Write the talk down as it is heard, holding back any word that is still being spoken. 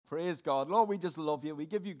Praise God. Lord, we just love you. We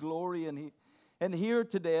give you glory and here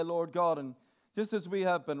today, Lord God. And just as we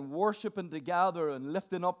have been worshiping together and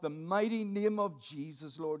lifting up the mighty name of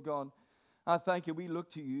Jesus, Lord God, I thank you. We look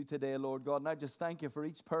to you today, Lord God. And I just thank you for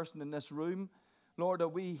each person in this room. Lord, that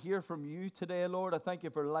we hear from you today, Lord. I thank you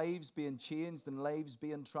for lives being changed and lives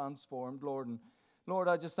being transformed, Lord. And Lord,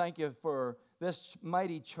 I just thank you for this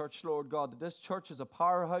mighty church, Lord God. That this church is a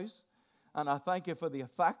powerhouse. And I thank you for the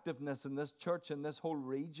effectiveness in this church and this whole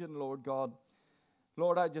region, Lord God.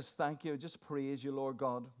 Lord, I just thank you. Just praise you, Lord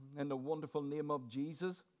God. In the wonderful name of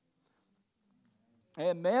Jesus.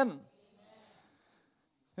 Amen.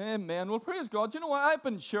 Amen. Well, praise God. You know, I've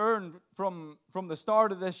been sharing from the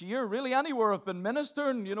start of this year, really anywhere I've been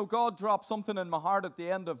ministering. You know, God dropped something in my heart at the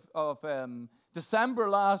end of December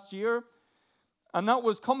last year. And that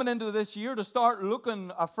was coming into this year to start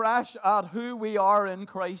looking afresh at who we are in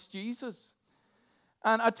Christ Jesus.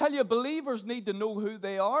 And I tell you, believers need to know who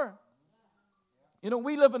they are. You know,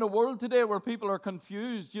 we live in a world today where people are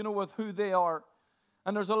confused, you know, with who they are.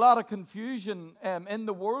 And there's a lot of confusion in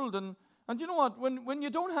the world. And you know what? When you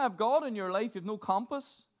don't have God in your life, you have no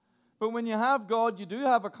compass. But when you have God, you do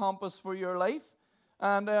have a compass for your life.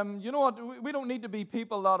 And you know what? We don't need to be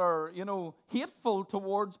people that are, you know, hateful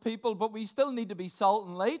towards people, but we still need to be salt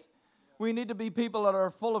and light. We need to be people that are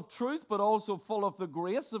full of truth, but also full of the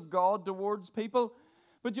grace of God towards people.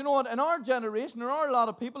 But you know what? In our generation, there are a lot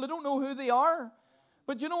of people that don't know who they are.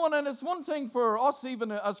 But you know what? And it's one thing for us,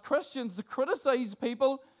 even as Christians, to criticize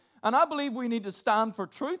people. And I believe we need to stand for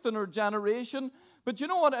truth in our generation. But you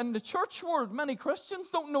know what? In the church world, many Christians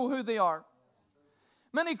don't know who they are.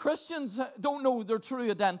 Many Christians don't know their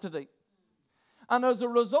true identity. And as a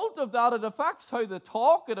result of that, it affects how they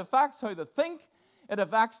talk, it affects how they think, it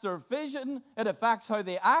affects their vision, it affects how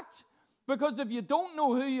they act. Because if you don't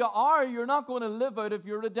know who you are, you're not going to live out of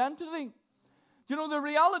your identity. You know, the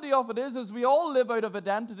reality of it is we all live out of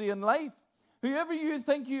identity in life. Whoever you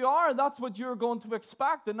think you are, that's what you're going to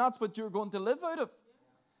expect, and that's what you're going to live out of.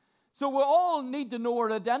 So we all need to know our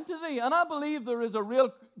identity, and I believe there is a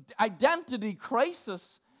real identity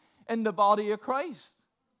crisis in the body of Christ.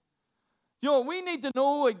 You know, we need to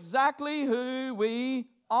know exactly who we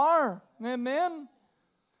are. Amen.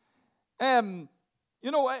 You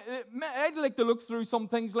know, I'd like to look through some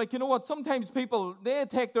things like, you know what, sometimes people, they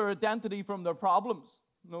take their identity from their problems,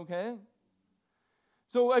 okay?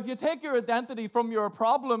 So if you take your identity from your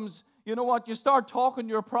problems, you know what, you start talking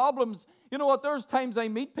your problems. You know what, there's times I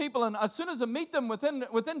meet people, and as soon as I meet them,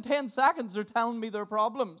 within 10 seconds, they're telling me their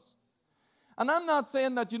problems. And I'm not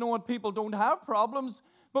saying that, you know what, people don't have problems,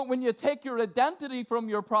 but when you take your identity from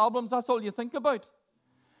your problems, that's all you think about.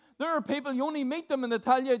 There are people, you only meet them and they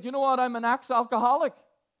tell you, you know what, I'm an ex-alcoholic.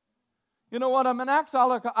 You know what, I'm an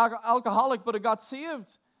ex-alcoholic, but I got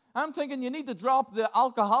saved. I'm thinking you need to drop the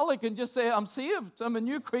alcoholic and just say, I'm saved. I'm a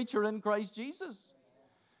new creature in Christ Jesus.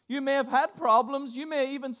 You may have had problems. You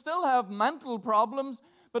may even still have mental problems.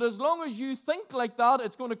 But as long as you think like that,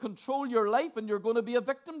 it's going to control your life and you're going to be a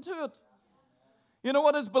victim to it. You know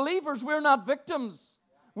what? As believers, we're not victims.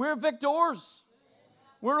 We're victors.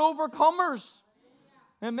 We're overcomers.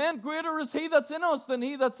 Amen. Greater is He that's in us than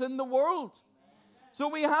he that's in the world. So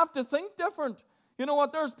we have to think different. You know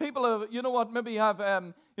what? There's people, you know what, maybe have,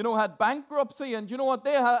 had bankruptcy, and you know what?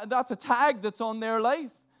 That's a tag that's on their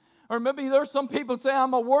life. Or maybe there's some people say,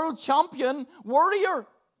 I'm a world champion warrior.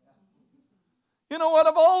 You know what?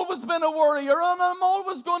 I've always been a warrior, and I'm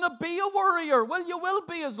always going to be a warrior. Well, you will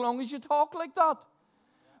be as long as you talk like that.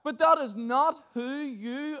 But that is not who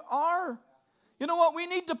you are. You know what? We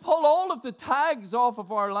need to pull all of the tags off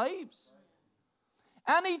of our lives.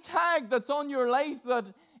 Any tag that's on your life that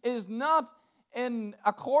is not in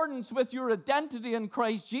accordance with your identity in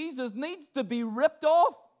Christ Jesus needs to be ripped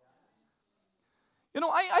off. You know,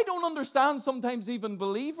 I don't understand sometimes even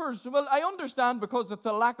believers. Well, I understand because it's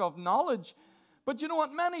a lack of knowledge. But you know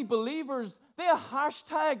what? Many believers, they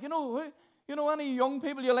hashtag. You know, any young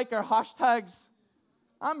people, you like their hashtags?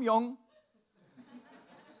 I'm young.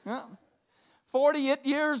 Yeah. 48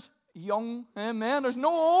 years, young. Amen. There's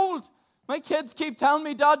no old. My kids keep telling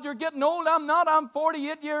me, Dad, you're getting old. I'm not. I'm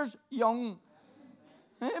 48 years young.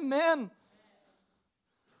 Amen.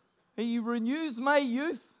 He renews my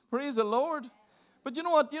youth. Praise the Lord. But you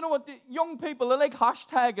know what? The young people, they like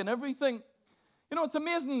hashtag and everything. You know, it's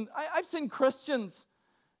amazing. I've seen Christians,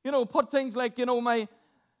 you know, put things like, you know, my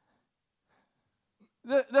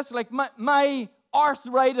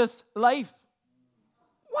arthritis life.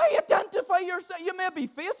 Why identify yourself? You may be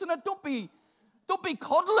facing it. Don't be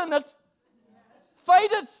cuddling it.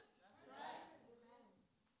 Fight it.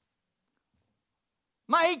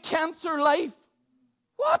 My cancer life.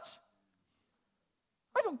 What?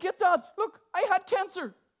 I don't get that. Look, I had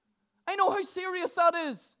cancer. I know how serious that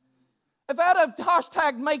is. If I'd have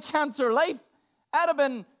hashtagged my cancer life, I'd have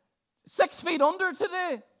been 6 feet under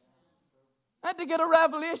today. I had to get a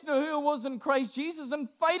revelation of who I was in Christ Jesus and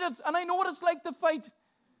fight it. And I know what it's like to fight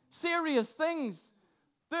serious things.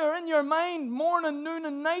 They're in your mind morning, noon,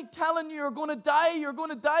 and night telling you you're going to die, you're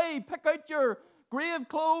going to die. Pick out your grave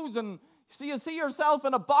clothes and you see yourself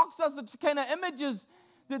in a box. That's the kind of images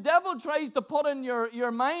the devil tries to put in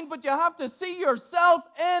your mind. But you have to see yourself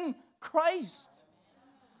in Christ.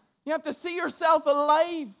 You have to see yourself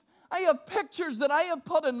alive. I have pictures that I have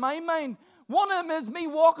put in my mind. One of them is me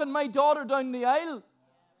walking my daughter down the aisle.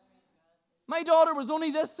 My daughter was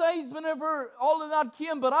only this size whenever all of that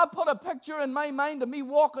came, but I put a picture in my mind of me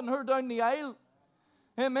walking her down the aisle.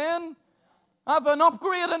 Amen. I have an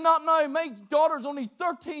upgrade in that now. My daughter's only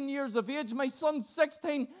 13 years of age. My son's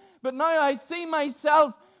 16. But now I see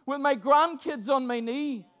myself with my grandkids on my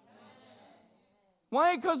knee.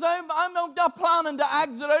 Why? Because I'm not planning to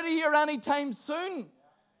exit out of here anytime soon.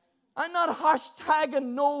 I'm not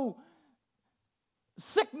hashtagging no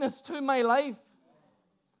sickness to my life.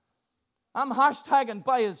 I'm hashtagging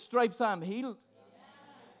by His stripes I'm healed.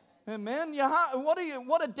 Amen.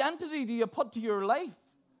 What identity do you put to your life?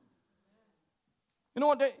 You know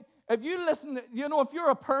what? If you listen, if you're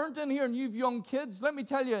a parent in here and you've young kids, let me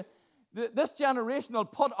tell you, this generation will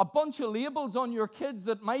put a bunch of labels on your kids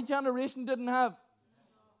that my generation didn't have.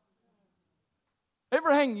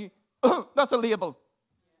 Everything, that's a label.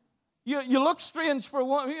 You look strange for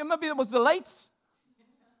one. Maybe it was the lights.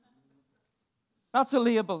 That's a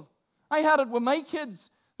label. I had it with my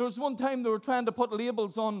kids. There was one time they were trying to put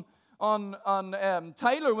labels on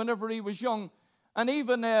Tyler whenever he was young. And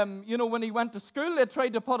even, when he went to school, they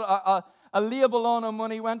tried to put a label on him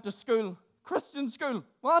when he went to school. Christian school.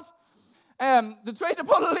 What? They tried to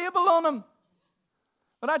put a label on him.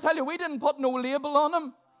 But I tell you, we didn't put no label on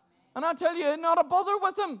him. And I tell you, not a bother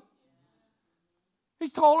with him.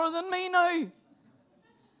 He's taller than me now.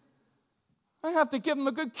 I have to give him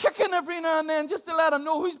a good kicking every now and then just to let him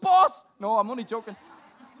know who's boss. No, I'm only joking.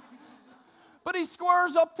 But he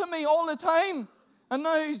squares up to me all the time. And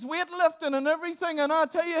now he's weightlifting and everything. And I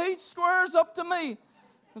tell you, he squares up to me.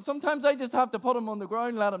 And sometimes I just have to put him on the ground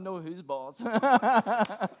and let him know who's boss.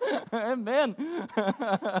 Amen.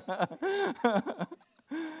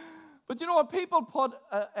 But you know what? People put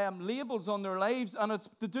labels on their lives, and it's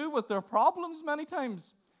to do with their problems many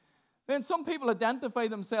times. Then some people identify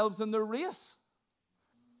themselves in their race,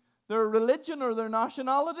 their religion, or their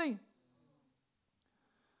nationality.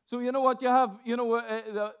 So you know what? You have,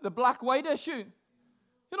 the black-white issue.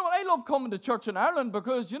 You know what? I love coming to church in Ireland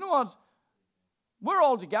because, you know what? We're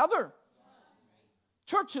all together.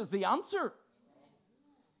 Church is the answer.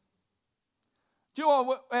 Do you know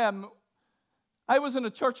what? I was in a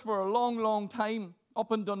church for a long, long time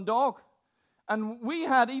up in Dundalk. And we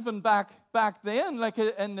had, even back then, like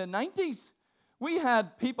in the 90s, we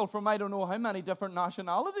had people from I don't know how many different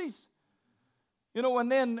nationalities.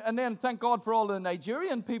 And then thank God for all the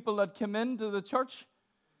Nigerian people that came into the church.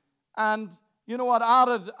 And you know what,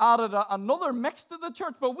 added another mix to the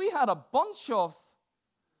church. But we had a bunch of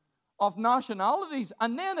nationalities.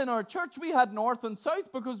 And then in our church, we had north and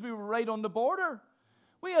south because we were right on the border.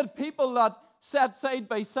 We had people that sat side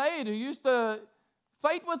by side who used to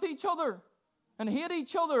fight with each other and hate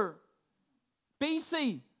each other.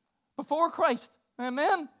 BC, before Christ.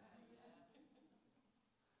 Amen?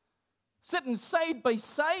 Sitting side by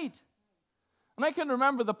side. And I can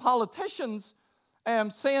remember the politicians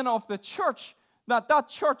saying of the church that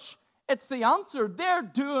church, it's the answer. They're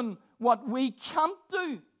doing what we can't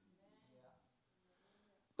do.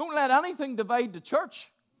 Don't let anything divide the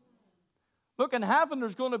church. Look, in heaven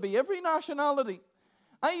there's going to be every nationality.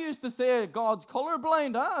 I used to say God's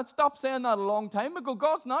colorblind. I stopped saying that a long time ago.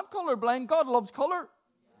 God's not colorblind. God loves color.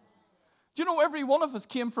 Do you know every one of us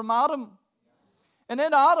came from Adam? And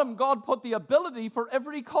in Adam, God put the ability for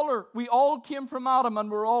every color. We all came from Adam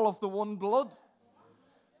and we're all of the one blood.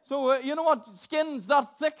 So, you know what? Skin's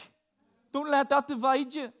that thick. Don't let that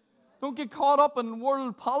divide you. Don't get caught up in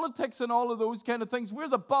world politics and all of those kind of things. We're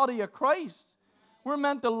the body of Christ. We're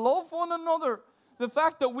meant to love one another. The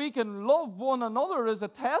fact that we can love one another is a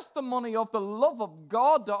testimony of the love of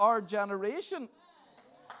God to our generation.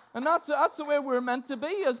 And that's the way we're meant to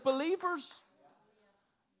be as believers.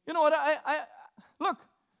 You know what? Look,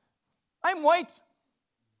 I'm white.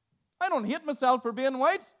 I don't hate myself for being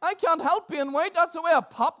white. I can't help being white. That's the way I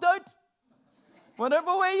popped out.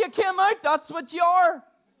 Whatever way you came out, that's what you are.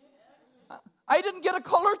 I didn't get a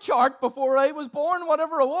color chart before I was born.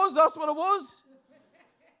 Whatever it was, that's what it was.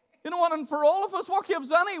 You know what? And for all of us, what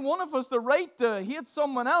gives any one of us the right to hate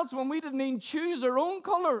someone else when we didn't even choose our own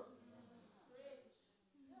color?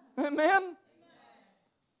 Amen?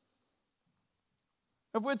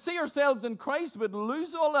 If we'd see ourselves in Christ, we'd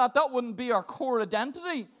lose all that. That wouldn't be our core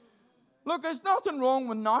identity. Look, there's nothing wrong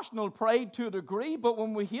with national pride to a degree, but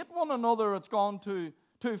when we hate one another, it's gone too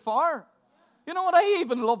far. You know what? I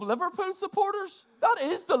even love Liverpool supporters. That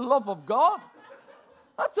is the love of God.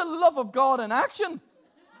 That's the love of God in action.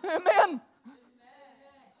 Amen.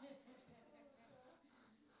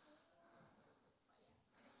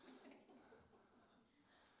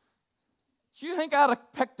 Do you think I'd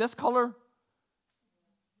have picked this color?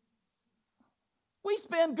 We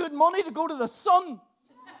spend good money to go to the sun.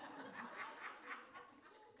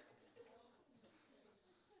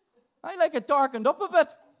 I like it darkened up a bit.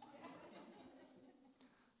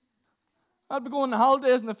 I'll be going on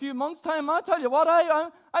holidays in a few months' time. I'll tell you what,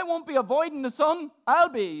 I won't be avoiding the sun. I'll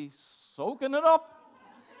be soaking it up.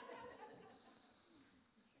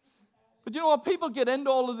 But you know what? People get into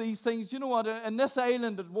all of these things. You know what? In this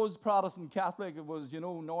island, it was Protestant Catholic. It was,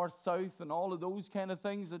 north, south, and all of those kind of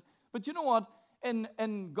things. But you know what?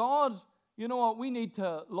 In God, you know what? We need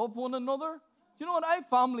to love one another. Do you know what? I have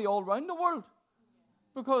family all around the world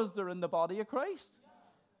because they're in the body of Christ.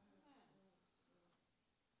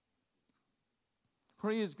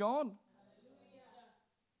 Praise God.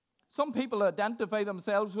 Some people identify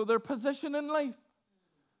themselves with their position in life.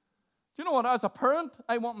 Do you know what? As a parent,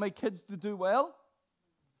 I want my kids to do well.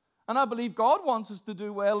 And I believe God wants us to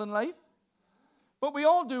do well in life. But we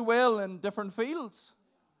all do well in different fields.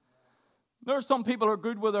 There's some people who are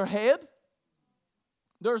good with their head.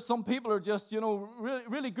 There's some people who are just, really,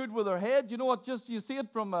 really good with their head. You know what? Just you see it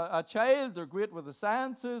from a child. They're great with the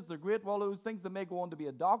sciences. They're great with all those things. They may go on to be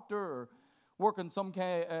a doctor or work in some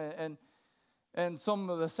kind and some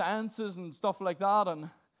of the sciences and stuff like that. And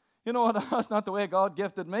you know what? That's not the way God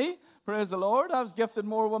gifted me. Praise the Lord. I was gifted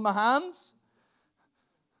more with my hands.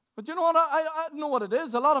 But you know what? I know what it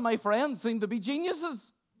is. A lot of my friends seem to be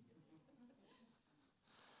geniuses.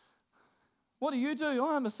 What do you do?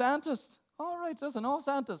 Oh, I'm a scientist. All right, there's an all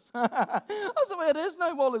scientist. That's the way it is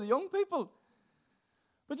now with all of the young people.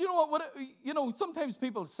 But you know what? Sometimes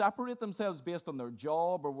people separate themselves based on their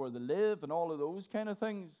job or where they live and all of those kind of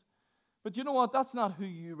things. But you know what? That's not who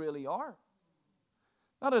you really are.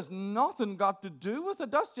 That has nothing got to do with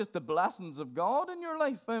it. That's just the blessings of God in your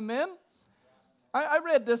life. Amen? I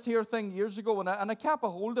read this here thing years ago, and I kept a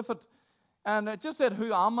hold of it. And it just said,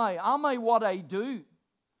 who am I? Am I what I do?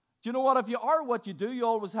 Do you know what? If you are what you do, you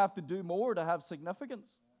always have to do more to have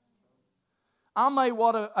significance. Am I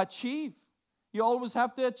what I achieve? You always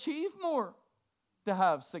have to achieve more to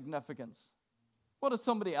have significance. What if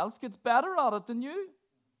somebody else gets better at it than you?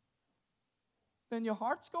 Then your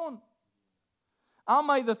heart's gone.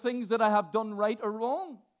 Am I the things that I have done right or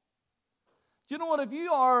wrong? Do you know what?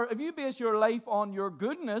 If you base your life on your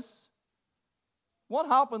goodness, what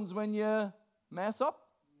happens when you mess up?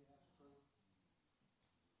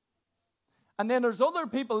 And then there's other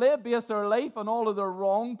people, they base their life on all of their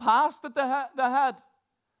wrong past that they had.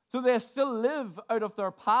 So they still live out of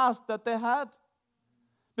their past that they had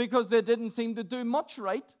because they didn't seem to do much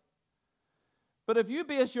right. But if you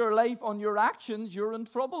base your life on your actions, you're in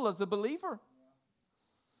trouble as a believer.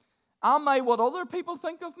 Am I what other people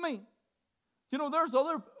think of me? You know,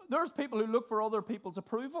 there's people who look for other people's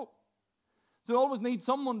approval. So they always need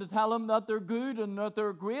someone to tell them that they're good and that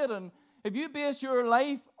they're great. And if you base your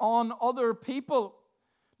life on other people,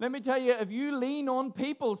 let me tell you, if you lean on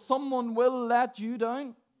people, someone will let you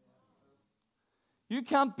down. You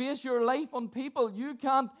can't base your life on people. You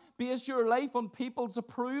can't base your life on people's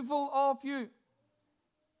approval of you.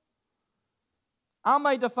 Am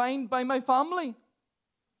I defined by my family?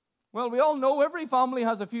 Well, we all know every family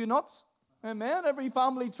has a few nuts. Amen. Every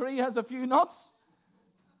family tree has a few nuts.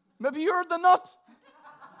 Maybe you're the nut.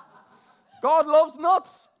 God loves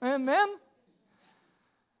nuts. Amen.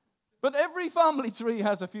 But every family tree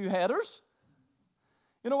has a few headers.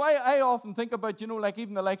 You know, I often think about, like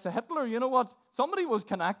even the likes of Hitler, you know what? Somebody was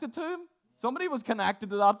connected to him. Somebody was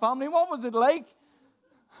connected to that family. What was it like?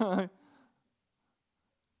 It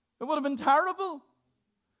would have been terrible.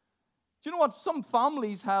 Do you know what? Some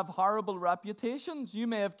families have horrible reputations. You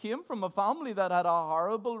may have came from a family that had a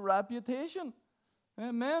horrible reputation.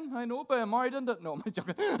 Amen. I know, but I'm married into it. No, I'm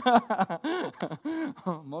joking.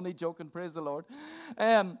 I'm only joking. Praise the Lord.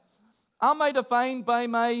 Am I defined by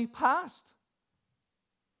my past?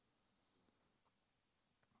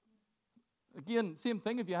 Again, same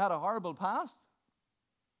thing if you had a horrible past.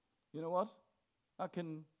 You know what? That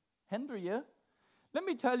can hinder you. Let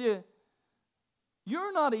me tell you,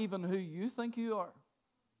 you're not even who you think you are.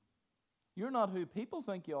 You're not who people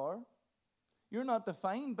think you are. You're not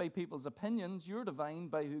defined by people's opinions. You're defined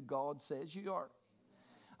by who God says you are.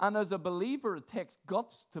 And as a believer, it takes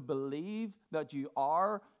guts to believe that you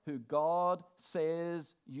are who God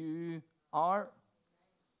says you are.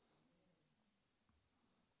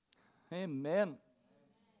 Amen.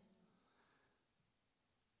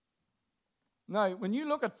 Now, when you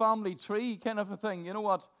look at family tree kind of a thing, you know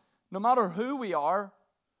what? No matter who we are,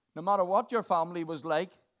 no matter what your family was like,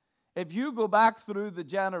 if you go back through the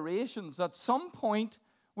generations, at some point,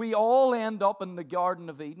 we all end up in the Garden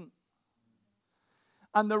of Eden.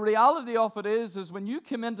 And the reality of it is when you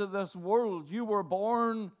came into this world, you were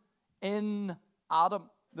born in Adam,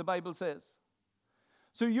 the Bible says.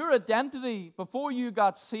 So your identity before you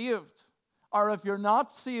got saved, or if you're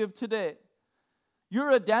not saved today,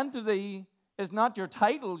 your identity is not your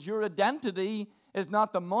titles. Your identity is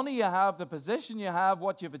not the money you have, the position you have,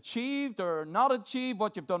 what you've achieved or not achieved,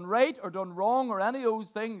 what you've done right or done wrong or any of those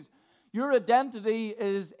things. Your identity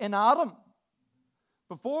is in Adam.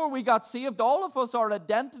 Before we got saved, all of us, our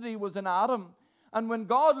identity was in Adam. And when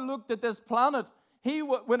God looked at this planet,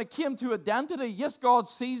 when it came to identity, yes, God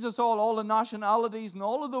sees us all the nationalities and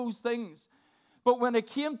all of those things. But when it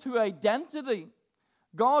came to identity,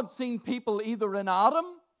 God seen people either in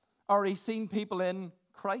Adam or He seen people in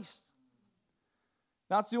Christ.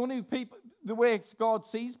 That's the only people, the way God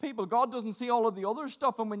sees people. God doesn't see all of the other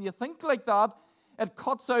stuff. And when you think like that, it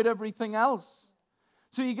cuts out everything else.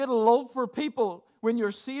 So you get a love for people. When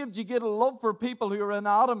you're saved, you get a love for people who are in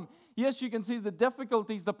Adam. Yes, you can see the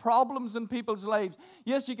difficulties, the problems in people's lives.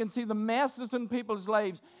 Yes, you can see the messes in people's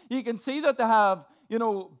lives. You can see that they have,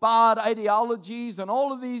 bad ideologies and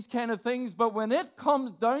all of these kind of things. But when it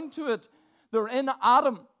comes down to it, they're in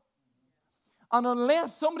Adam. And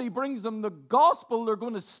unless somebody brings them the gospel, they're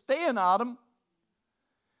going to stay in Adam.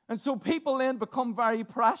 And so people then become very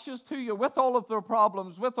precious to you with all of their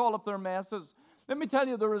problems, with all of their messes. Let me tell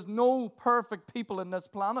you, there is no perfect people in this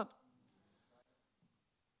planet.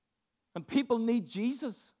 And people need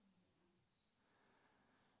Jesus.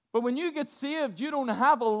 But when you get saved, you don't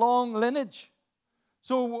have a long lineage.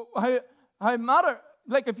 So how matter,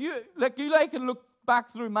 if you can look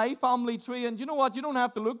back through my family tree, and you know what? You don't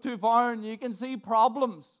have to look too far, and you can see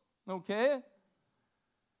problems, okay?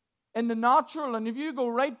 In the natural, and if you go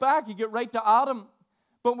right back, you get right to Adam.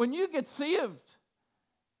 But when you get saved,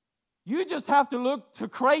 you just have to look to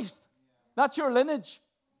Christ. That's your lineage.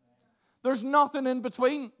 There's nothing in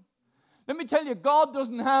between. Let me tell you, God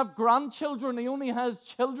doesn't have grandchildren. He only has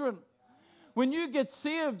children. When you get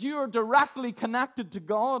saved, you are directly connected to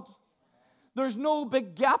God. There's no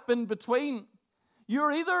big gap in between.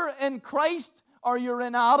 You're either in Christ or you're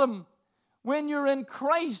in Adam. When you're in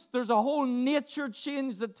Christ, there's a whole nature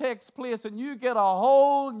change that takes place, and you get a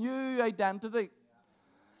whole new identity.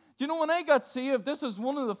 Do you know, when I got saved, this is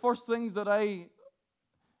one of the first things that I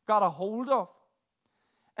got a hold of.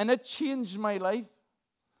 And it changed my life.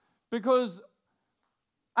 Because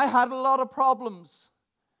I had a lot of problems.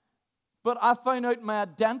 But I found out my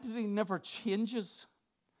identity never changes.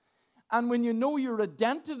 And when you know your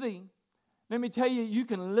identity, let me tell you, you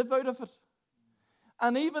can live out of it.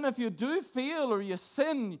 And even if you do fail or you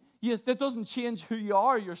sin, yes, that doesn't change who you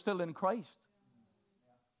are. You're still in Christ.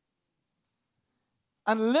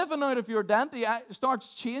 And living out of your identity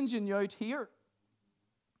starts changing you out here.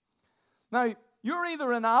 Now, you're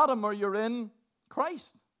either in Adam or you're in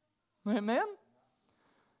Christ. Amen?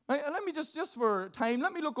 Now, let me just for time,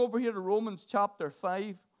 let me look over here to Romans chapter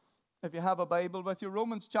 5. If you have a Bible with you,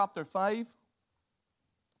 Romans chapter 5.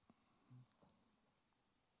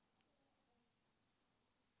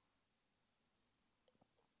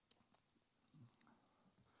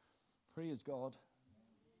 Praise God.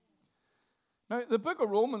 Now, the book of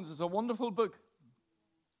Romans is a wonderful book.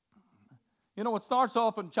 You know, it starts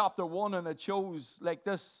off in chapter 1 and it shows like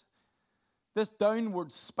this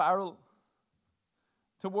downward spiral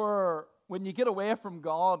to where when you get away from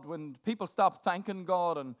God, when people stop thanking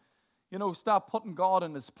God and, stop putting God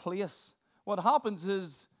in His place, what happens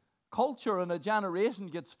is culture and a generation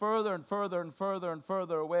gets further and further and further and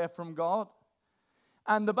further away from God.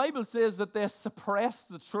 And the Bible says that they suppress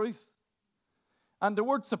the truth. And the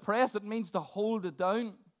word suppress, it means to hold it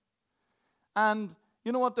down. And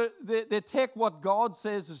you know what? They take what God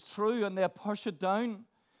says is true and they push it down.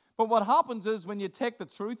 But what happens is when you take the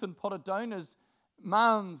truth and put it down, is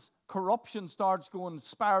man's corruption starts going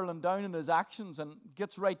spiraling down in his actions and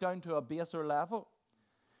gets right down to a baser level.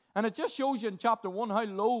 And it just shows you in chapter 1 how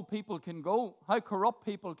low people can go, how corrupt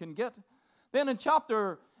people can get. Then in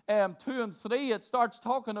chapter 2 and 3, it starts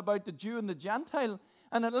talking about the Jew and the Gentile.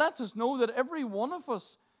 And it lets us know that every one of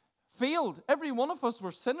us failed. Every one of us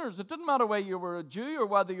were sinners. It didn't matter whether you were a Jew or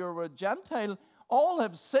whether you were a Gentile. All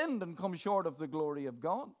have sinned and come short of the glory of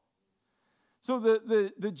God. So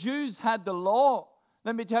the Jews had the law.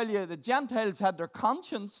 Let me tell you, the Gentiles had their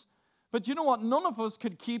conscience. But you know what? None of us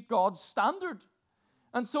could keep God's standard.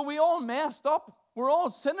 And so we all messed up. We're all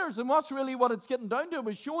sinners. And that's really what it's getting down to. It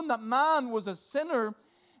was showing that man was a sinner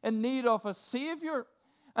in need of a Savior.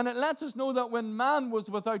 And it lets us know that when man was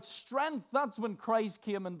without strength, that's when Christ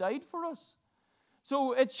came and died for us.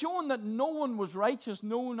 So it's showing that no one was righteous,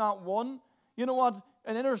 no, not one. You know what?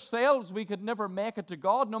 In ourselves, we could never make it to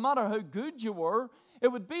God, no matter how good you were. It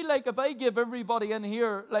would be like if I give everybody in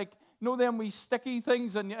here, like, you know, them wee sticky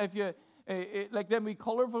things, and if you, like them wee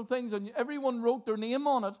colourful things, and everyone wrote their name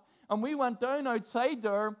on it, and we went down outside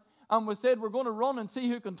there, and we said, we're going to run and see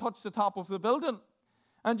who can touch the top of the building.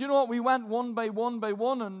 And you know what? We went one by one by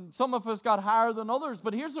one, and some of us got higher than others.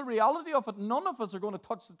 But here's the reality of it. None of us are going to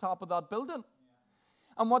touch the top of that building.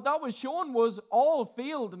 And what that was showing was all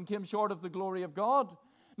failed and came short of the glory of God.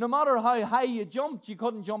 No matter how high you jumped, you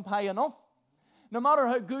couldn't jump high enough. No matter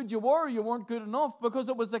how good you weren't good enough, because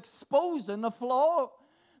it was exposing a flaw.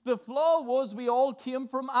 The flaw was we all came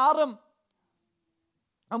from Adam.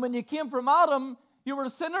 And when you came from Adam, you were a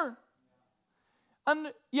sinner.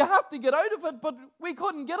 And you have to get out of it, but we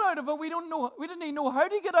couldn't get out of it. We didn't even know how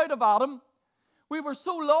to get out of Adam. We were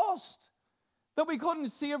so lost that we couldn't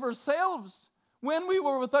save ourselves. When we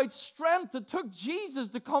were without strength, it took Jesus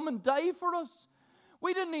to come and die for us.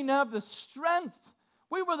 We didn't even have the strength.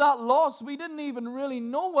 We were that lost, we didn't even really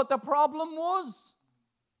know what the problem was.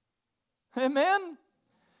 Amen?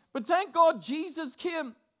 But thank God Jesus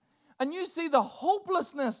came. And you see the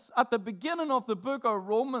hopelessness at the beginning of the book of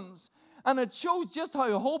Romans. And it shows just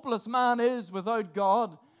how hopeless man is without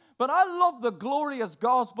God. But I love the glorious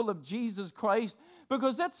gospel of Jesus Christ,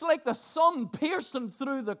 because it's like the sun piercing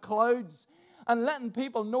through the clouds and letting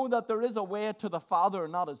people know that there is a way to the Father,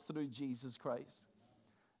 not as through Jesus Christ.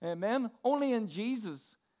 Amen? Only in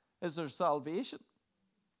Jesus is there salvation.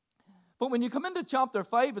 But when you come into chapter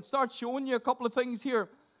 5, it starts showing you a couple of things here.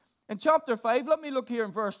 In chapter 5, let me look here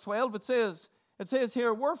in verse 12. It says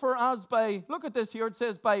here, wherefore as by, look at this here, it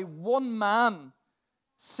says, by one man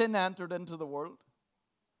sin entered into the world.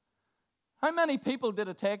 How many people did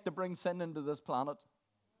it take to bring sin into this planet?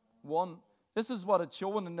 One. This is what it's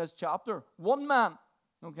showing in this chapter. One man,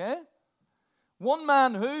 okay? One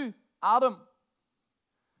man who? Adam.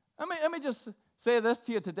 Let me just say this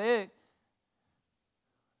to you today.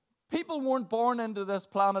 People weren't born into this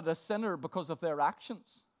planet a sinner because of their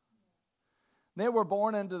actions. They were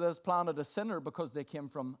born into this planet a sinner because they came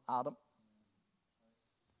from Adam.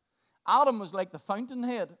 Adam was like the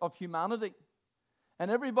fountainhead of humanity.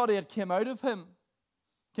 And everybody that came out of him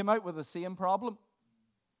came out with the same problem.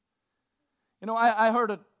 You know, I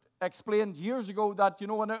heard it explained years ago that, you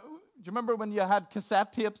know, do you remember when you had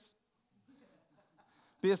cassette tapes?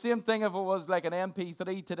 Be the same thing if it was like an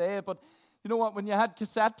MP3 today. But you know what? When you had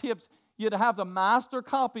cassette tapes, you'd have the master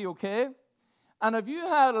copy, okay? And if you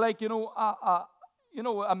had like,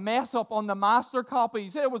 a mess up on the master copy,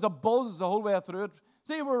 say it was a buzz the whole way through it.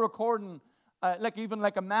 Say you were recording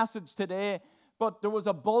like a message today, but there was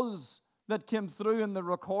a buzz that came through in the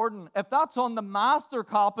recording. If that's on the master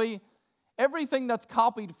copy, everything that's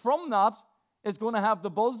copied from that is going to have the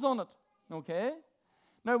buzz on it, okay?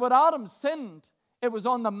 Now, when Adam sinned, it was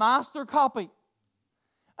on the master copy.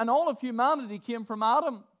 And all of humanity came from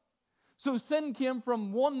Adam. So sin came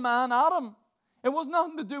from one man, Adam. It was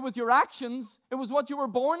nothing to do with your actions. It was what you were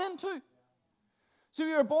born into. So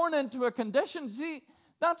you were born into a condition. See,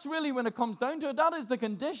 that's really when it comes down to it. That is the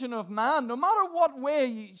condition of man. No matter what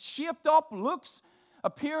way, shaped up, looks,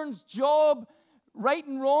 appearance, job, right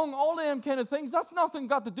and wrong, all them kind of things, that's nothing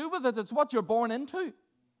got to do with it. It's what you're born into.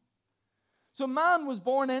 So man was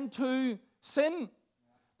born into sin.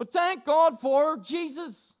 But thank God for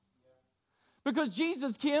Jesus. Because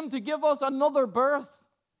Jesus came to give us another birth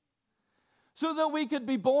so that we could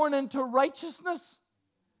be born into righteousness.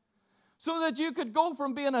 So that you could go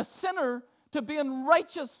from being a sinner to being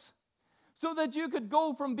righteous. So that you could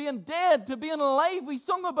go from being dead to being alive. We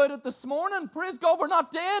sung about it this morning. Praise God, we're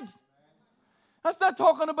not dead. That's not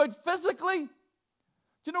talking about physically.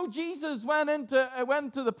 You know, Jesus went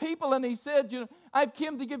to the people and he said, I've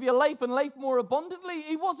came to give you life and life more abundantly.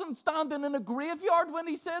 He wasn't standing in a graveyard when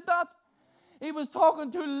he said that. He was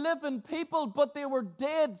talking to living people, but they were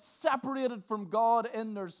dead, separated from God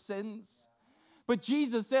in their sins. But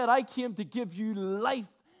Jesus said, I came to give you life,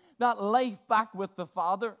 that life back with the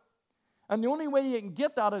Father. And the only way you can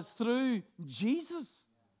get that is through Jesus.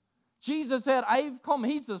 Jesus said, I've come.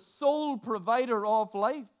 He's the sole provider of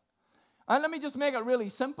life. And let me just make it really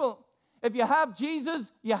simple. If you have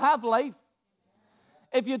Jesus, you have life.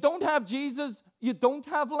 If you don't have Jesus, you don't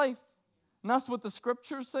have life. And that's what the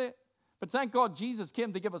scriptures say. But thank God Jesus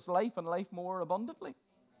came to give us life and life more abundantly.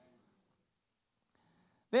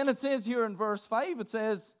 Then it says here in verse 15,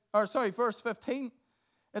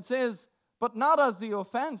 it says, but not as the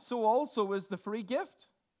offense, so also is the free gift.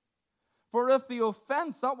 For if the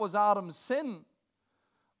offense, that was Adam's sin,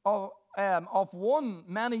 of one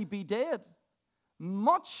many be dead,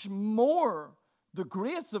 much more the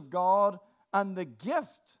grace of God and the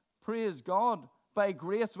gift, praise God, by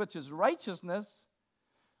grace which is righteousness,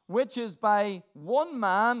 which is by one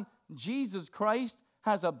man, Jesus Christ,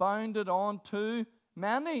 has abounded unto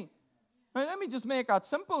many. Now, let me just make that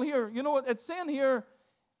simple here. You know what it's saying here?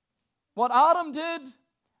 What Adam did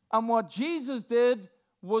and what Jesus did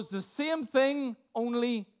was the same thing,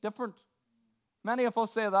 only different. Many of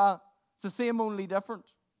us say that. It's the same, only different.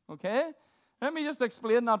 Okay? Let me just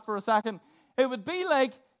explain that for a second. It would be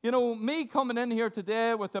like, me coming in here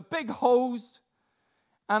today with a big hose,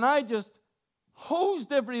 and I just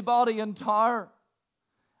hosed everybody in tower,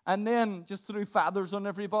 and then just threw feathers on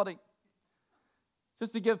everybody.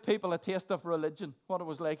 Just to give people a taste of religion, what it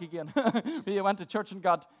was like again. You went to church and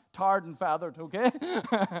got tarred and feathered, okay?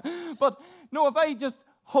 But no, if I just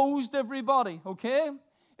hosed everybody, okay?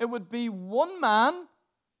 It would be one man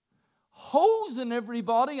hosing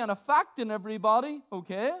everybody and affecting everybody,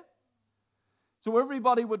 okay? So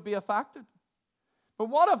everybody would be affected. But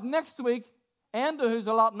what if next week, Enda, who's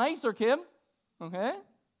a lot nicer, came, okay?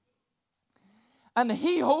 And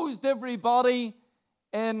he hosed everybody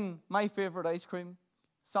in my favorite ice cream,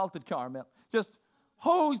 salted caramel. Just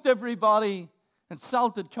hosed everybody in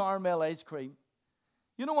salted caramel ice cream.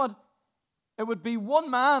 You know what? It would be one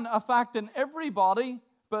man affecting everybody,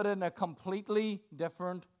 but in a completely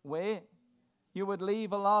different way. You would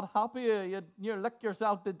leave a lot happier. You'd lick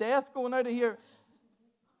yourself to death going out of here.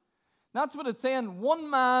 That's what it's saying. One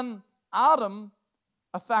man, Adam,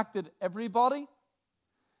 affected everybody,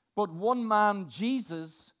 but one man,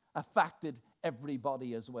 Jesus, affected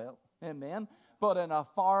everybody as well. Amen. But in a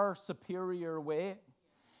far superior way.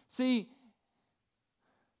 See,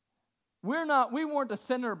 we weren't a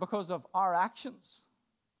sinner because of our actions.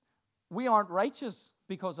 We aren't righteous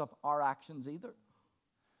because of our actions either.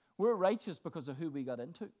 We're righteous because of who we got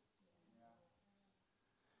into.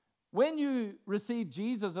 When you receive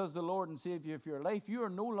Jesus as the Lord and Savior of your life, you are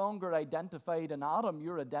no longer identified in Adam.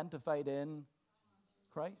 You're identified in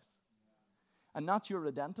Christ. And that's your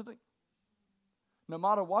identity. No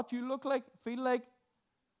matter what you look like, feel like,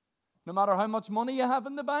 no matter how much money you have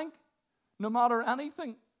in the bank, no matter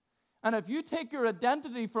anything. And if you take your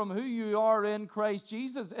identity from who you are in Christ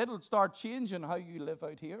Jesus, it'll start changing how you live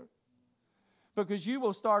out here. Because you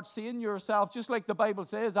will start seeing yourself, just like the Bible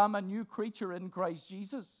says, I'm a new creature in Christ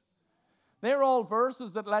Jesus. They're all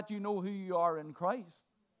verses that let you know who you are in Christ.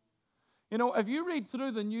 If you read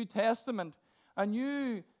through the New Testament and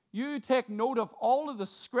you take note of all of the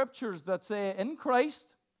scriptures that say in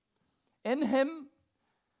Christ, in Him,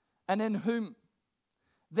 and in whom,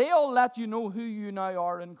 they all let you know who you now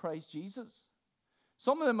are in Christ Jesus.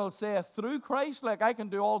 Some of them will say through Christ, like I can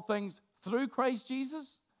do all things through Christ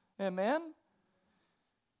Jesus. Amen.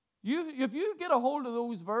 If you get a hold of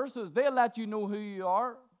those verses, they'll let you know who you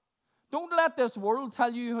are. Don't let this world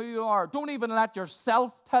tell you who you are. Don't even let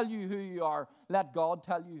yourself tell you who you are. Let God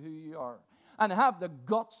tell you who you are. And have the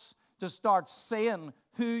guts to start saying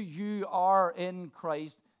who you are in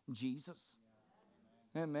Christ Jesus.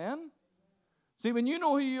 Amen. See, when you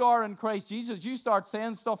know who you are in Christ Jesus, you start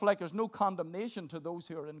saying stuff like there's no condemnation to those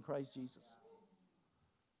who are in Christ Jesus.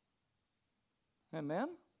 Amen.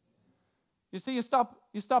 You see, you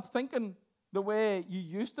stop thinking the way you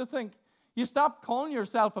used to think. You stop calling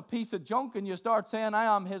yourself a piece of junk and you start saying,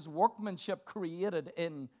 I am His workmanship created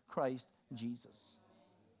in Christ Jesus.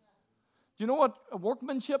 Do you know what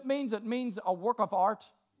workmanship means? It means a work of art.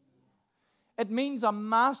 It means a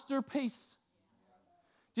masterpiece.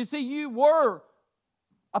 Do you see, you were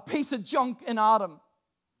a piece of junk in Adam.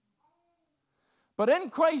 But in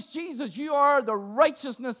Christ Jesus, you are the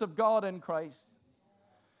righteousness of God in Christ.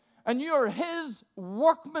 And you are His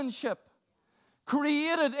workmanship,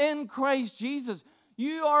 created in Christ Jesus.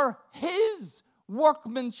 You are His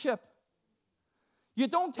workmanship. You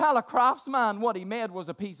don't tell a craftsman what he made was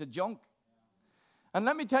a piece of junk. And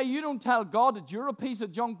let me tell you, you don't tell God that you're a piece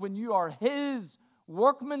of junk when you are His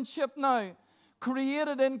workmanship now,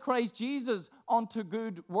 created in Christ Jesus unto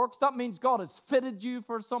good works. That means God has fitted you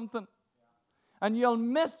for something. And you'll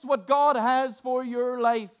miss what God has for your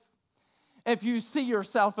life if you see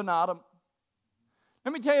yourself in Adam.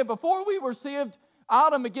 Let me tell you, before we were saved,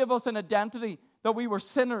 Adam gave us an identity that we were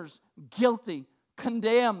sinners, guilty,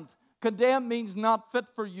 condemned. Condemned means not fit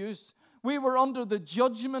for use. We were under the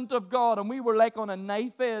judgment of God, and we were like on a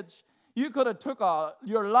knife edge. You could have took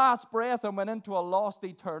your last breath and went into a lost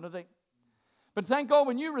eternity. But thank God,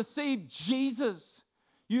 when you receive Jesus,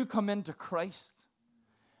 you come into Christ.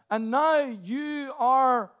 And now you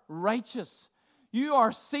are righteous. You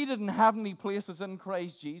are seated in heavenly places in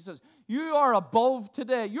Christ Jesus. You are above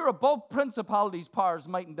today. You're above principalities, powers,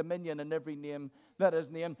 might, and dominion, and every name that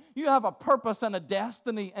is named. You have a purpose and a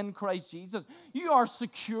destiny in Christ Jesus. You are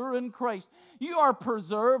secure in Christ. You are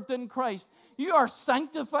preserved in Christ. You are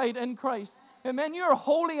sanctified in Christ. Amen. You are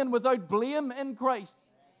holy and without blame in Christ.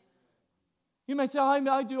 You may say,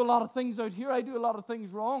 I do a lot of things out here. I do a lot of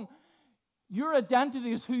things wrong. Your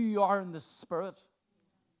identity is who you are in the Spirit.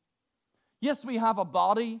 Yes, we have a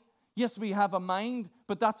body. Yes, we have a mind,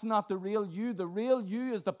 but that's not the real you. The real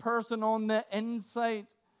you is the person on the inside.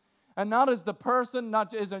 And that is the person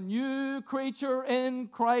that is a new creature in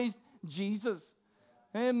Christ Jesus.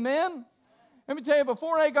 Amen. Let me tell you,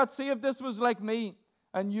 before I got saved, this was like me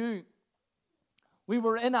and you. We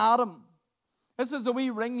were in Adam. This is a wee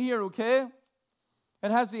ring here, okay?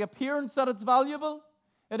 It has the appearance that it's valuable.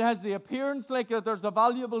 It has the appearance like there's a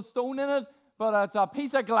valuable stone in it, but it's a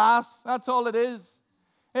piece of glass. That's all it is.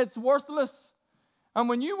 It's worthless. And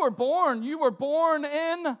when you were born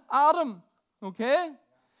in Adam, okay?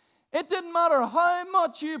 It didn't matter how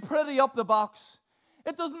much you pretty up the box.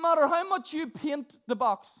 It doesn't matter how much you paint the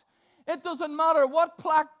box. It doesn't matter what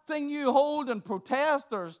plaque thing you hold and protest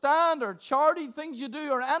or stand or charity things you do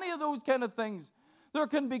or any of those kind of things. There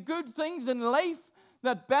can be good things in life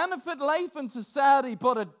that benefit life and society,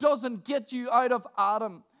 but it doesn't get you out of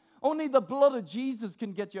Adam. Only the blood of Jesus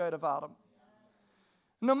can get you out of Adam.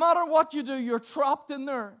 No matter what you do, you're trapped in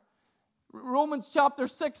there. Romans chapter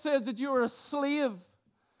 6 says that you are a slave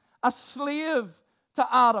to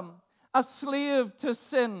Adam, a slave to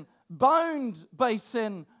sin, bound by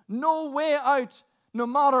sin, no way out, no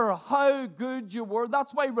matter how good you were.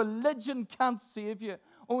 That's why religion can't save you.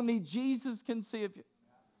 Only Jesus can save you.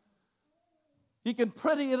 You can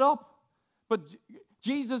pretty it up, but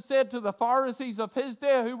Jesus said to the Pharisees of his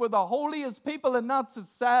day, who were the holiest people in that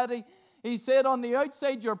society, he said, on the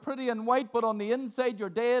outside you're pretty and white, but on the inside you're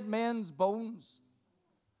dead men's bones.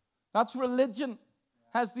 That's religion.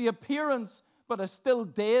 Has the appearance, but is still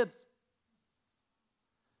dead.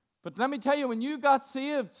 But let me tell you, when you got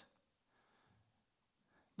saved,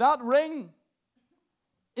 that ring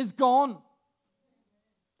is gone.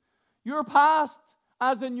 Your past,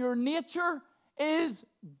 as in your nature, is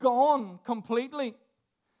gone completely.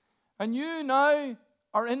 And you now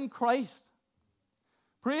are in Christ.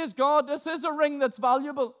 Praise God, this is a ring that's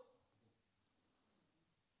valuable.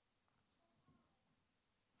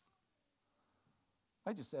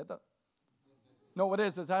 I just said that. No, it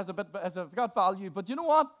is. It has got value. But you know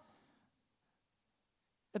what?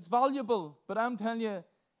 It's valuable. But I'm telling you,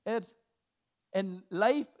 it in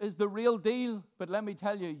life is the real deal. But let me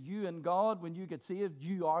tell you, you and God, when you get saved,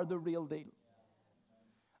 you are the real deal.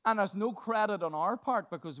 And there's no credit on our part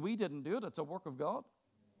because we didn't do it. It's a work of God.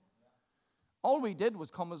 All we did was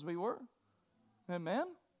come as we were. Amen?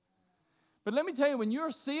 But let me tell you, when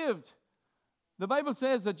you're saved, the Bible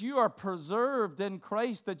says that you are preserved in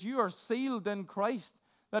Christ, that you are sealed in Christ,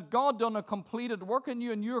 that God done a completed work in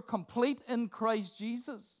you, and you're complete in Christ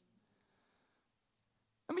Jesus.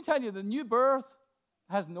 Let me tell you, the new birth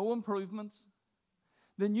has no improvements.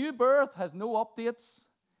 The new birth has no updates.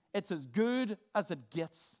 It's as good as it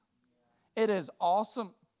gets. It is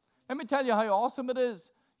awesome. Let me tell you how awesome it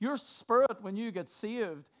is. Your spirit, when you get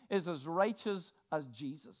saved, is as righteous as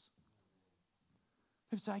Jesus.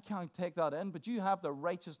 People say, I can't take that in, but you have the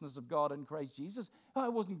righteousness of God in Christ Jesus. Oh,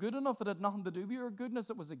 it wasn't good enough. It had nothing to do with your goodness.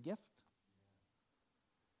 It was a gift.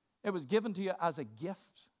 It was given to you as a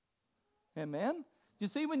gift. Amen? You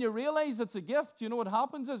see, when you realize it's a gift, you know what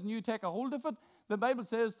happens is, and you take a hold of it, the Bible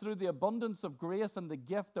says, through the abundance of grace and the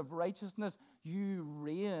gift of righteousness, you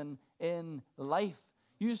reign in life.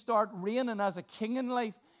 You start reigning as a king in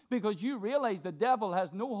life, because you realize the devil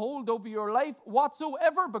has no hold over your life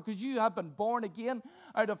whatsoever, because you have been born again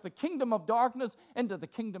out of the kingdom of darkness into the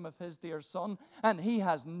kingdom of his dear Son, and he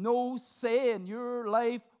has no say in your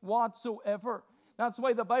life whatsoever. That's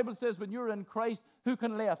why the Bible says when you're in Christ, who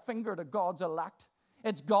can lay a finger to God's elect?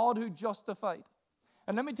 It's God who justified.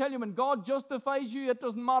 And let me tell you, when God justifies you, it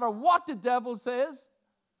doesn't matter what the devil says.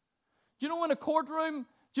 Do you know in a courtroom,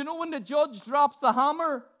 do you know when the judge drops the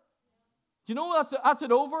hammer? Do you know that's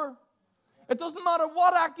it over? It doesn't matter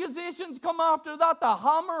what accusations come after that. The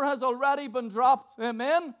hammer has already been dropped.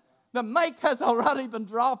 Amen? The mic has already been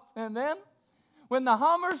dropped. Amen? When the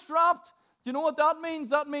hammer's dropped, do you know what that means?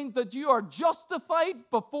 That means that you are justified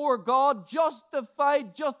before God,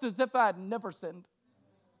 justified just as if I had never sinned.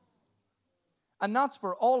 And that's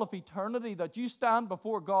for all of eternity, that you stand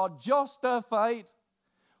before God justified.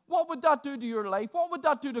 What would that do to your life? What would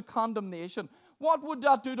that do to condemnation? What would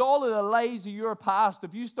that do to all of the lies of your past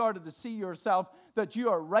if you started to see yourself that you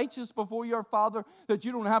are righteous before your Father, that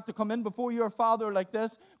you don't have to come in before your Father like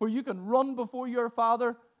this, where you can run before your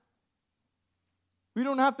Father? You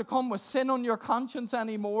don't have to come with sin on your conscience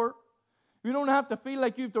anymore. You don't have to feel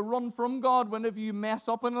like you have to run from God whenever you mess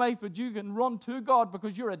up in life, but you can run to God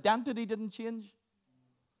because your identity didn't change.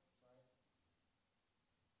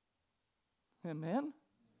 Amen.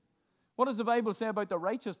 What does the Bible say about the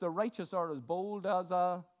righteous? The righteous are as bold as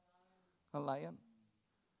a lion.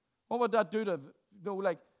 What would that do to,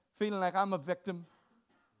 like feeling like I'm a victim?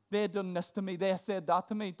 They done this to me. They said that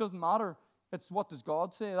to me. It doesn't matter. It's what does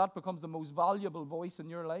God say. That becomes the most valuable voice in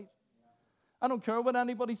your life. I don't care what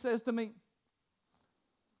anybody says to me.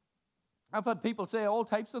 I've had people say all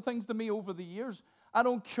types of things to me over the years. I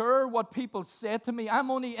don't care what people say to me.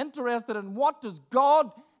 I'm only interested in what does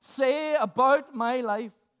God say about my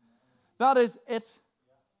life. That is it.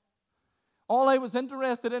 All I was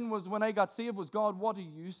interested in was when I got saved was, God, what do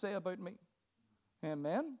you say about me?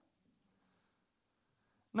 Amen.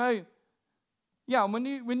 Now, yeah,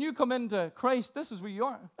 when you come into Christ, this is where you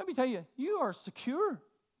are. Let me tell you, you are secure.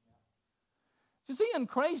 You see, in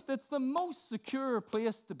Christ, it's the most secure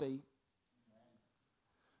place to be.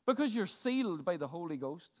 Because you're sealed by the Holy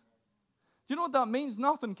Ghost. Do you know what that means?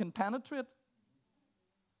 Nothing can penetrate.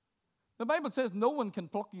 The Bible says no one can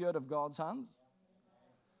pluck you out of God's hands.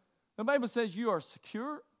 The Bible says you are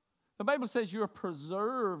secure. The Bible says you are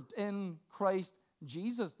preserved in Christ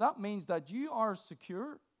Jesus. That means that you are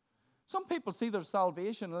secure. Some people see their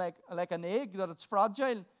salvation like an egg, that it's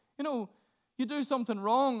fragile. You know, you do something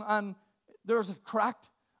wrong and there's a crack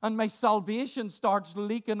and my salvation starts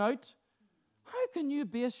leaking out. How can you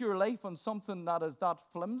base your life on something that is that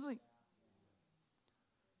flimsy?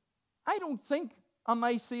 I don't think, am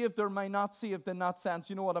I saved or am I not saved in that sense?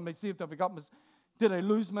 You know what, am I saved? Did I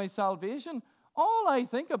lose my salvation? All I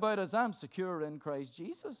think about is I'm secure in Christ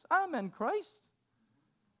Jesus. I'm in Christ.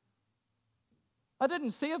 I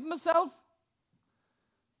didn't save myself.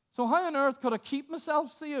 So how on earth could I keep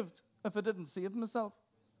myself saved if I didn't save myself?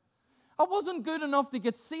 I wasn't good enough to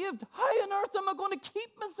get saved. How on earth am I going to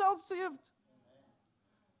keep myself saved?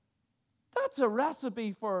 That's a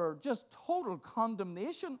recipe for just total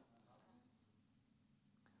condemnation.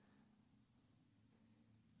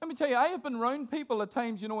 Let me tell you, I have been around people at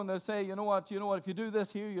times, when they say, you know what, if you do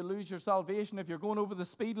this here, you lose your salvation. If you're going over the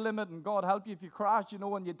speed limit, and God help you if you crash,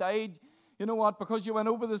 when you died, you know what, because you went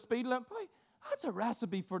over the speed limit. Boy, that's a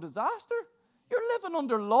recipe for disaster. You're living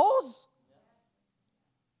under laws.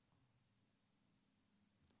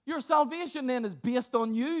 Your salvation then is based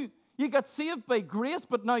on you. You got saved by grace,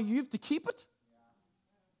 but now you have to keep it.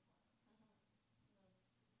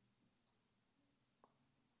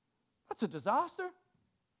 That's a disaster.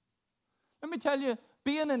 Let me tell you,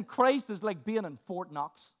 being in Christ is like being in Fort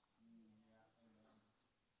Knox.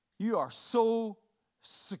 You are so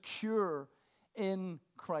secure in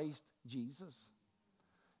Christ Jesus.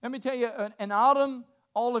 Let me tell you, in Adam,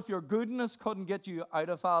 all of your goodness couldn't get you out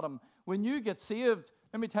of Adam. When you get saved,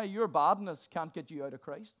 let me tell you, your badness can't get you out of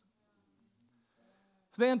Christ.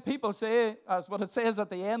 So then people say, as what it says at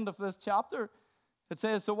the end of this chapter, it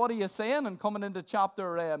says, so what are you saying? And coming into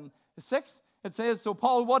chapter 6, it says, so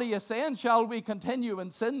Paul, what are you saying? Shall we continue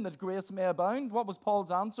in sin that grace may abound? What was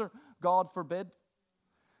Paul's answer? God forbid. Do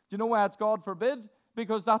you know why it's God forbid?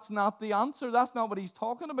 Because that's not the answer. That's not what he's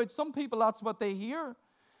talking about. Some people, that's what they hear.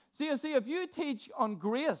 See, if you teach on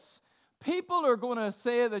grace, people are going to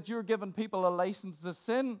say that you're giving people a license to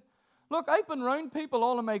sin. Look, I've been around people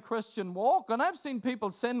all of my Christian walk, and I've seen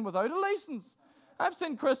people sin without a license. I've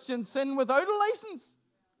seen Christians sin without a license.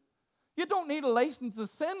 You don't need a license to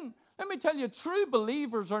sin. Let me tell you, true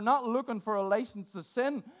believers are not looking for a license to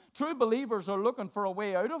sin. True believers are looking for a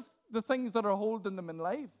way out of the things that are holding them in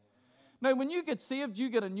life. Now, when you get saved, you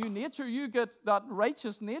get a new nature. You get that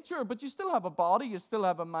righteous nature, but you still have a body. You still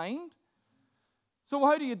have a mind. So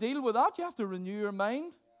how do you deal with that? You have to renew your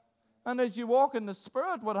mind. And as you walk in the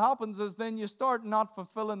Spirit, what happens is then you start not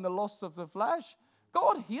fulfilling the lusts of the flesh.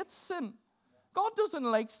 God hates sin. God doesn't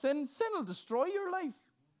like sin. Sin will destroy your life.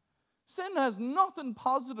 Sin has nothing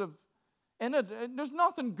positive in it. There's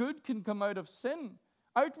nothing good can come out of sin.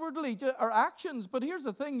 Outwardly, our actions. But here's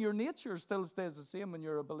the thing, your nature still stays the same when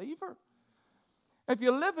you're a believer. If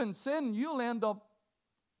you live in sin, you'll end up,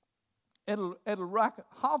 it'll wreak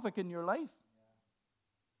havoc in your life.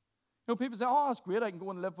 You know, people say, oh, that's great, I can go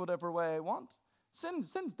and live whatever way I want.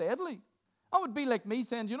 Sin's deadly. That would be like me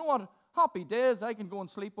saying, you know what, happy days, I can go and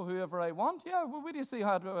sleep with whoever I want. Yeah, well, where do you see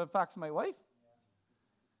how it affects my wife?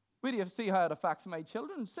 Where do you see how it affects my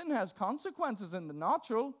children? Sin has consequences in the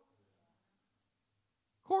natural.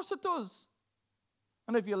 Of course it does.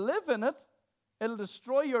 And if you live in it, it'll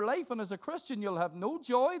destroy your life. And as a Christian, you'll have no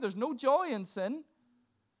joy. There's no joy in sin.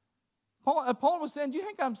 Paul was saying, do you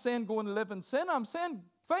think I'm saying go and live in sin? I'm saying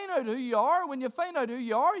find out who you are. When you find out who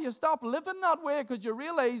you are, you stop living that way because you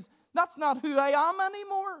realize that's not who I am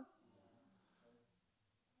anymore.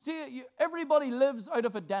 See, everybody lives out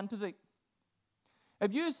of identity.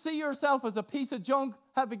 If you see yourself as a piece of junk,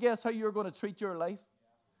 have a guess how you're going to treat your life?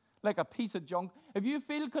 Like a piece of junk. If you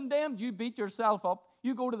feel condemned, you beat yourself up.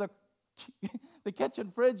 You go to the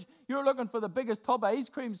kitchen fridge, you're looking for the biggest tub of ice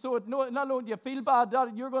cream, so not only do you feel bad,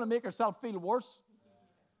 you're going to make yourself feel worse.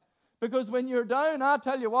 Because when you're down, I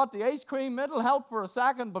tell you what, the ice cream, it'll help for a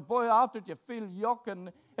second, but boy, after it, you feel yuck,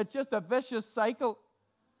 and it's just a vicious cycle.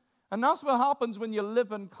 And that's what happens when you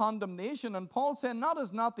live in condemnation. And Paul said, that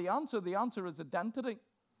is not the answer is identity.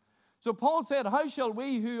 So Paul said, how shall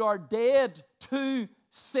we who are dead to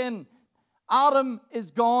sin? Adam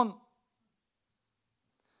is gone.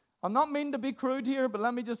 I'm not meaning to be crude here, but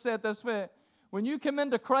let me just say it this way. When you come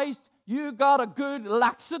into Christ, you got a good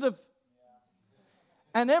laxative.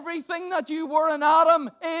 And everything that you were in Adam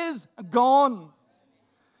is gone.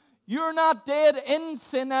 You're not dead in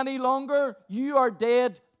sin any longer. You are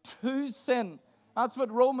dead to sin. That's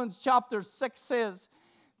what Romans chapter 6 says.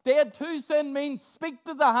 Dead to sin means speak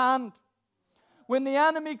to the hand. When the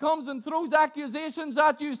enemy comes and throws accusations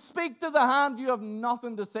at you, speak to the hand. You have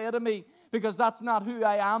nothing to say to me because that's not who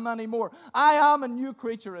I am anymore. I am a new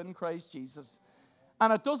creature in Christ Jesus.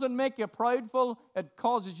 And it doesn't make you proudful. It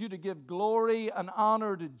causes you to give glory and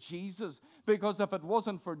honor to Jesus. Because if it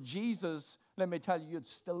wasn't for Jesus, let me tell you, you'd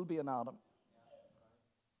still be an Adam.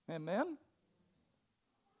 Amen?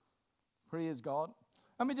 Praise God.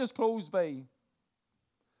 Let me just close by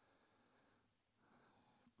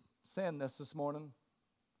saying this morning.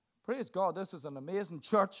 Praise God, this is an amazing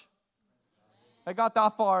church. I got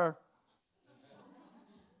that far.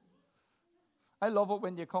 I love it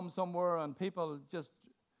when you come somewhere and people just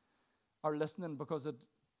are listening because it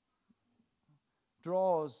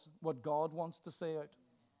draws what God wants to say out.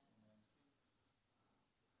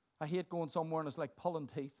 I hate going somewhere and it's like pulling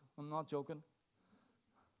teeth. I'm not joking.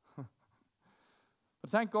 But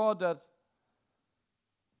thank God that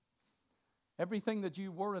everything that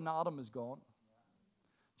you were in Adam is gone.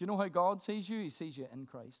 Do you know how God sees you? He sees you in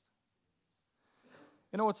Christ.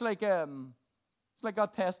 You know, it's like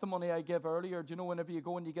that testimony I gave earlier. Do you know whenever you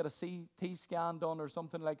go and you get a CT scan done or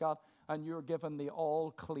something like that and you're given the all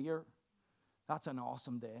clear? That's an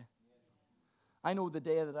awesome day. I know the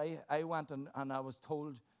day that I went and I was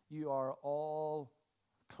told you are all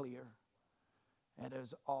clear. It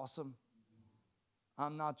is awesome.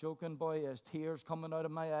 I'm not joking, boy. There's tears coming out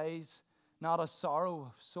of my eyes. Not a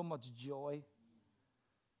sorrow, so much joy.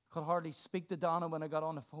 Could hardly speak to Donna when I got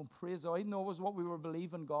on the phone. Praise God. I didn't know it was what we were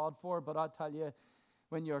believing God for, but I tell you,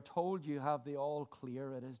 when you're told you have the all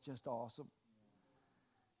clear, it is just awesome.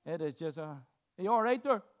 It is just are you all right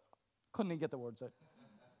there? Couldn't even get the words out.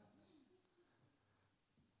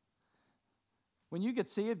 When you get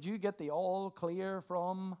saved, you get the all clear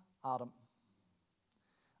from Adam.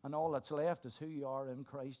 And all that's left is who you are in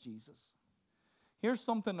Christ Jesus. Here's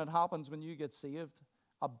something that happens when you get saved.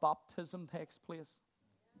 A baptism takes place.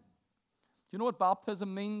 Do you know what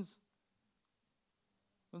baptism means?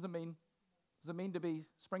 What does it mean? Does it mean to be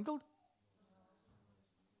sprinkled?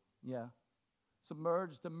 Yeah.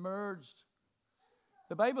 Submerged, immersed.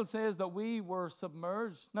 The Bible says that we were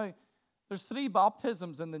submerged. Now, there's 3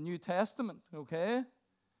 baptisms in the New Testament, okay?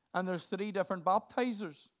 And there's 3 different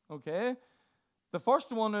baptizers, okay? The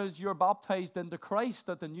first one is you're baptized into Christ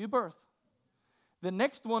at the new birth. The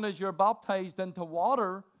next one is you're baptized into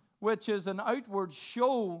water, which is an outward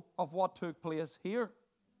show of what took place here.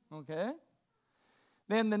 Okay?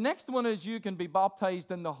 Then the next one is you can be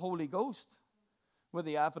baptized in the Holy Ghost with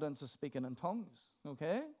the evidence of speaking in tongues.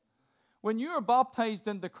 Okay? When you are baptized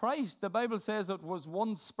into Christ, the Bible says it was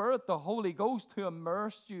one Spirit, the Holy Ghost, who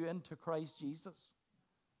immersed you into Christ Jesus.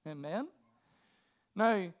 Amen?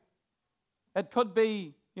 Now, it could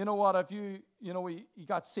be, you know what, if you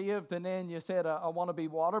got saved and then you said, I want to be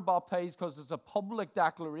water baptized because it's a public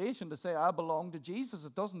declaration to say, I belong to Jesus.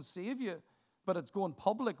 It doesn't save you, but it's going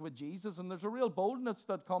public with Jesus. And there's a real boldness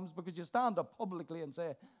that comes because you stand up publicly and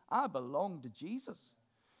say, I belong to Jesus.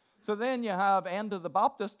 So then you have Enda the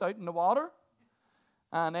Baptist out in the water,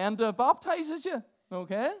 and Enda baptizes you,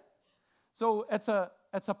 okay? So it's a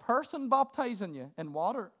it's a person baptizing you in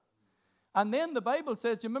water. And then the Bible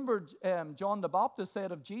says, do you remember John the Baptist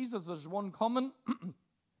said of Jesus, there's one coming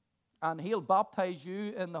and he'll baptize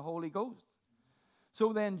you in the Holy Ghost.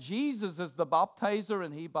 So then Jesus is the baptizer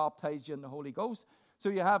and he baptizes you in the Holy Ghost. So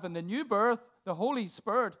you have in the new birth, the Holy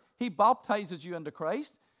Spirit, he baptizes you into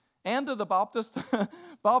Christ. End of the Baptist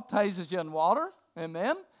baptizes you in water.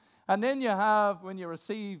 Amen. And then you have, when you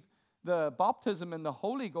receive the baptism in the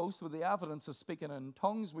Holy Ghost with the evidence of speaking in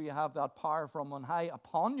tongues, where you have that power from on high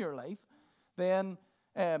upon your life, then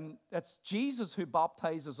it's Jesus who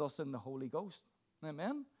baptizes us in the Holy Ghost.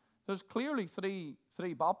 Amen. There's clearly three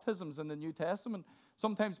baptisms in the New Testament.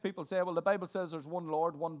 Sometimes people say, well, the Bible says there's one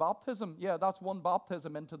Lord, one baptism. Yeah, that's one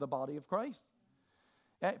baptism into the body of Christ.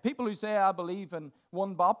 People who say, I believe in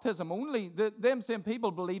one baptism only, them same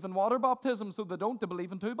people believe in water baptism, so they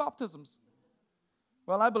believe in two baptisms.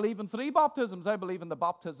 Well, I believe in three baptisms. I believe in the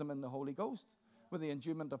baptism in the Holy Ghost with the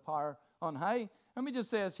endowment of power on high. Let me just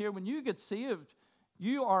say this here. When you get saved,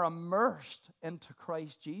 you are immersed into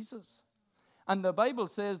Christ Jesus. And the Bible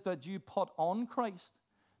says that you put on Christ.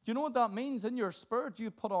 Do you know what that means? In your spirit,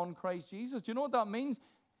 you put on Christ Jesus. Do you know what that means?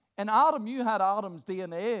 In Adam, you had Adam's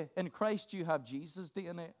DNA. In Christ, you have Jesus'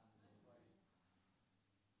 DNA.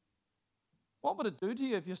 What would it do to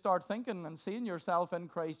you if you start thinking and seeing yourself in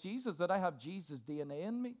Christ Jesus, that I have Jesus' DNA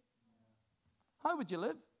in me? How would you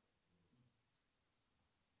live?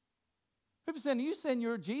 People saying, are you saying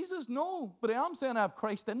you're Jesus? No, but I am saying I have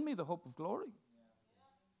Christ in me, the hope of glory.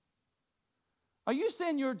 Are you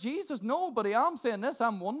saying you're Jesus? No, but I am saying this,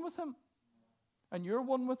 I'm one with him. And you're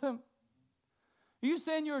one with him. Are you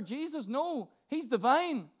saying you're Jesus? No, he's the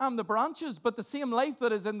vine, I'm the branches, but the same life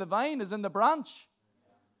that is in the vine is in the branch.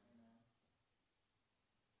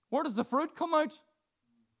 Where does the fruit come out?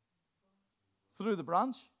 Through the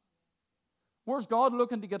branch. Where's God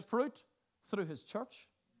looking to get fruit? Through his church.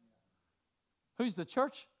 Who's the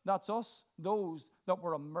church? That's us, those that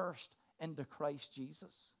were immersed into Christ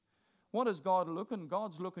Jesus. What is God looking?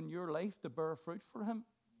 God's looking your life to bear fruit for him.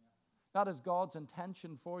 That is God's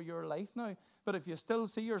intention for your life now. But if you still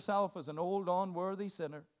see yourself as an old, unworthy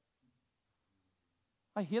sinner,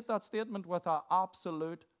 I hate that statement with an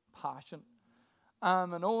absolute passion.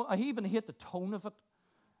 I even hate the tone of it.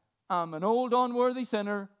 I'm an old, unworthy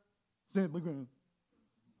sinner.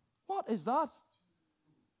 What is that?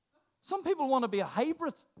 Some people want to be a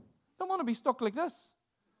hybrid. They want to be stuck like this.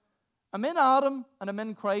 I'm in Adam and I'm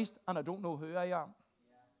in Christ and I don't know who I am.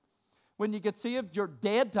 When you get saved, you're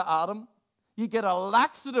dead to Adam. You get a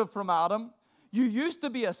laxative from Adam. You used to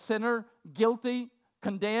be a sinner, guilty,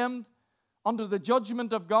 condemned, under the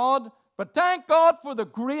judgment of God. But thank God for the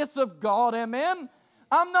grace of God. Amen.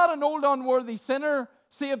 I'm not an old unworthy sinner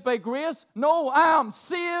saved by grace. No, I am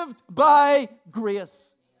saved by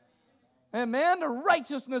grace. Amen. The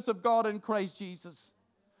righteousness of God in Christ Jesus.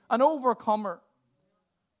 An overcomer.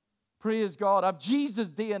 Praise God. I have Jesus'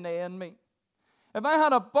 DNA in me. If I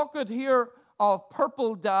had a bucket here of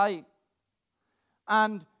purple dye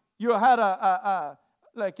and you had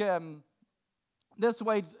this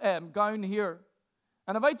white gown here,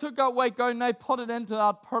 and if I took that white gown and I put it into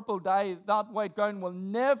that purple dye, that white gown will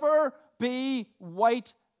never be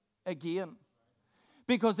white again,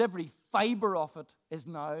 because every fiber of it is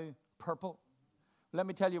now purple. Let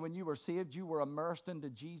me tell you, when you were saved, you were immersed into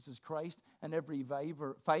Jesus Christ, and every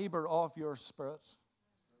fiber of your spirit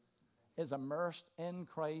is immersed in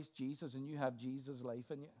Christ Jesus, and you have Jesus'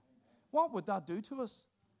 life in you. What would that do to us?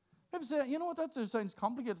 People say, you know what, that just sounds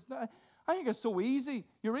complicated. I think it's so easy.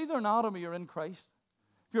 You're either in Adam or you're in Christ.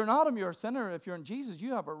 If you're in Adam, you're a sinner. If you're in Jesus,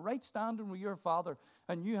 you have a right standing with your Father,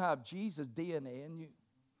 and you have Jesus' DNA in you.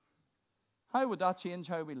 How would that change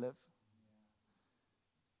how we live?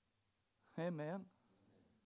 Amen.